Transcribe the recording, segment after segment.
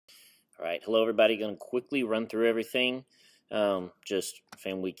All right, hello everybody. Going to quickly run through everything, just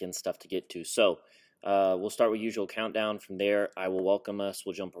Fam Weekend stuff to get to. So we'll start with usual countdown. From there, I will welcome us.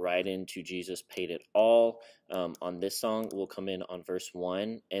 We'll jump right into Jesus Paid It All. On this song, we'll come in on verse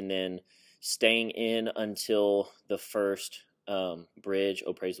 1, and then staying in until the first bridge,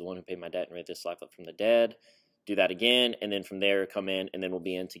 Oh, praise the one who paid my debt and raised this life up from the dead. Do that again, and then from there, come in, and then we'll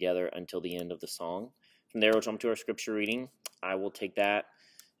be in together until the end of the song. From there, we'll jump to our scripture reading. I will take that.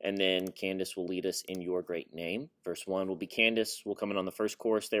 And then Candace will lead us in your great name. Verse 1 will be Candace. We'll come in on the first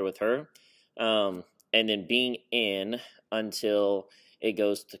chorus there with her. And then being in until it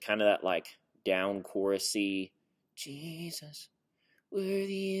goes to kind of that like down chorusy, Jesus,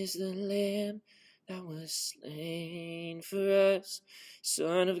 worthy is the Lamb that was slain for us,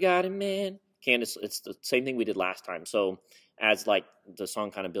 Son of God and man. Candace, it's the same thing we did last time. So as like the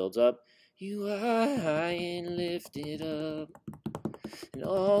song kind of builds up, you are high and lifted up, and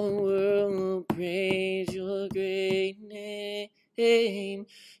all the world will praise your great name,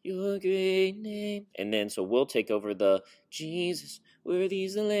 your great name. And then, so we'll take over the Jesus, worthy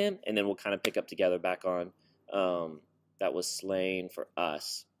is the Lamb, and then we'll kind of pick up together back on that was slain for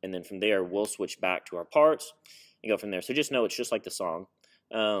us. And then from there, we'll switch back to our parts and go from there. So just know it's just like the song.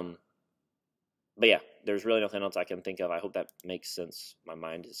 But yeah, there's really nothing else I can think of. I hope that makes sense. My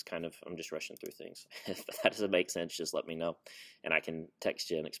mind is kind of, I'm just rushing through things. If that doesn't make sense, just let me know, and I can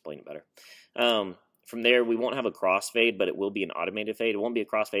text you and explain it better. From there, we won't have a crossfade, but it will be an automated fade. It won't be a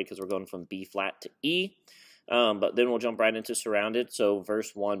crossfade because we're going from B flat to E. But then we'll jump right into Surrounded. So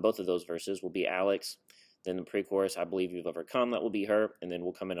verse 1, both of those verses will be Alex. Then the pre-chorus, I believe you've overcome, that will be her. And then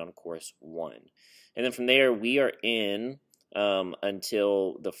we'll come in on chorus 1. And then from there, we are in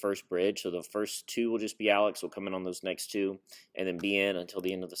until the first bridge. So the first two will just be Alex. We'll come in on those next two and then be in until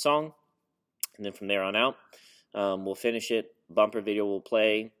the end of the song. And then from there on out, we'll finish it. Bumper video will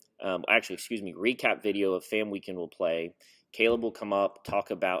play. Recap video of Fam Weekend will play. Caleb will come up, talk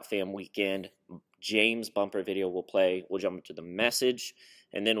about Fam Weekend. James bumper video will play. We'll jump into the message,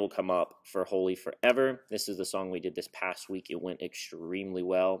 and then we'll come up for Holy Forever. This is the song we did this past week. It went extremely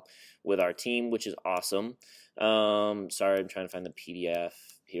well with our team, which is awesome. Sorry, I'm trying to find the PDF.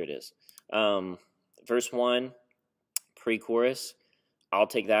 Here it is. Verse 1, pre-chorus. I'll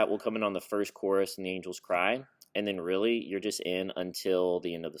take that. We'll come in on the first chorus and the angels cry. And then really, you're just in until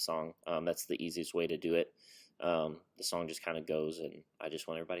the end of the song. That's the easiest way to do it. The song just kind of goes, and I just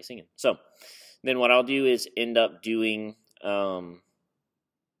want everybody singing. So then what I'll do is end up doing 2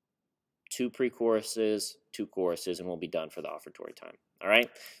 pre-choruses, 2 choruses, and we'll be done for the offertory time. All right?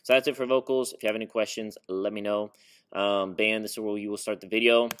 So that's it for vocals. If you have any questions, let me know. Band, this is where you will start the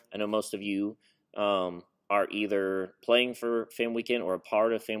video. I know most of you are either playing for Fam Weekend or a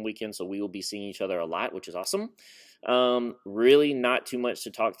part of Fam Weekend, so we will be seeing each other a lot, which is awesome. Really not too much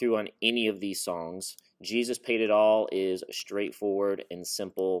to talk through on any of these songs. Jesus Paid It All is straightforward and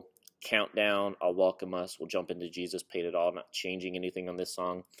simple. Countdown, I'll welcome us. We'll jump into Jesus Paid It All. I'm not changing anything on this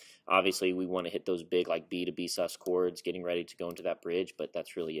song. Obviously, we want to hit those big like B to B sus chords, getting ready to go into that bridge, but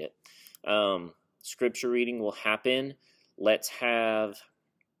that's really it. Scripture reading will happen. Let's have...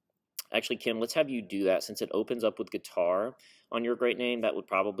 Actually, Kim, let's have you do that since it opens up with guitar on your great name. That would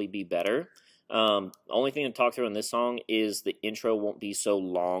probably be better. Only thing to talk through on this song is the intro won't be so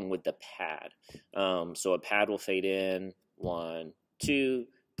long with the pad. So a pad will fade in 1, 2,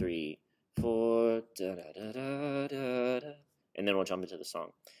 3, 4, da, da, da, da, da, da, and then we'll jump into the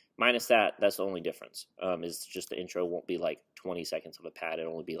song. Minus that, that's the only difference. Is just the intro won't be like 20 seconds of a pad.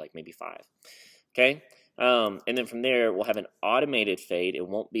 It'll only be like maybe 5. Okay? And then from there, we'll have an automated fade. It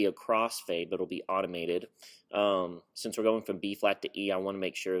won't be a cross fade, but it'll be automated. Since we're going from B flat to E, I want to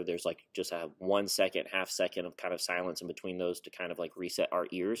make sure there's like just a 1 second, half second of kind of silence in between those to kind of like reset our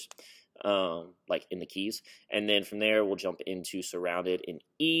ears, like in the keys. And then from there, we'll jump into Surrounded in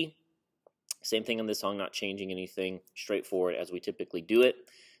E. Same thing on this song, not changing anything, straightforward as we typically do it.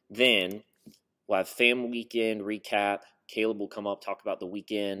 Then we'll have Fam Weekend recap. Caleb will come up, talk about the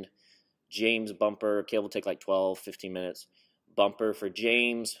weekend. James bumper. Caleb will take like 12, 15 minutes. Bumper for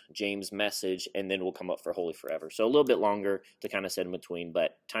James message, and then we'll come up for Holy Forever. So a little bit longer to kind of sit in between,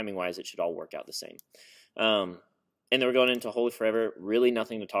 but timing-wise, it should all work out the same. And then we're going into Holy Forever. Really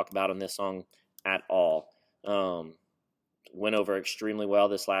nothing to talk about on this song at all. Went over extremely well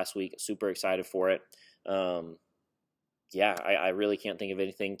this last week. Super excited for it. Yeah, I really can't think of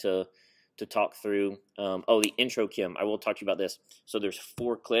anything to talk through. The intro, Kim. I will talk to you about this. So there's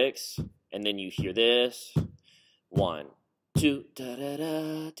 4 clicks, and then you hear this. 1, 2, da da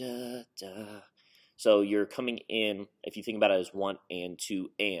da da da. So you're coming in, if you think about it as 1 and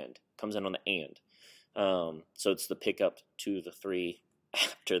 2 and, comes in on the and. So it's the pickup to the 3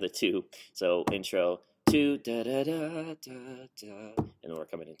 after the 2. So intro 2 da da da da da, and then we're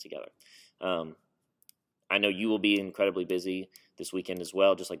coming in together. I know you will be incredibly busy this weekend as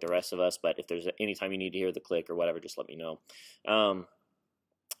well, just like the rest of us. But if there's any time you need to hear the click or whatever, just let me know.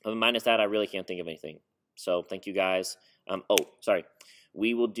 Minus that, I really can't think of anything. So thank you guys. Oh, sorry.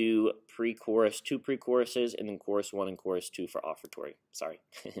 We will do pre-chorus, 2 pre-choruses, and then chorus 1 and chorus 2 for offertory. Sorry.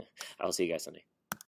 I'll see you guys Sunday.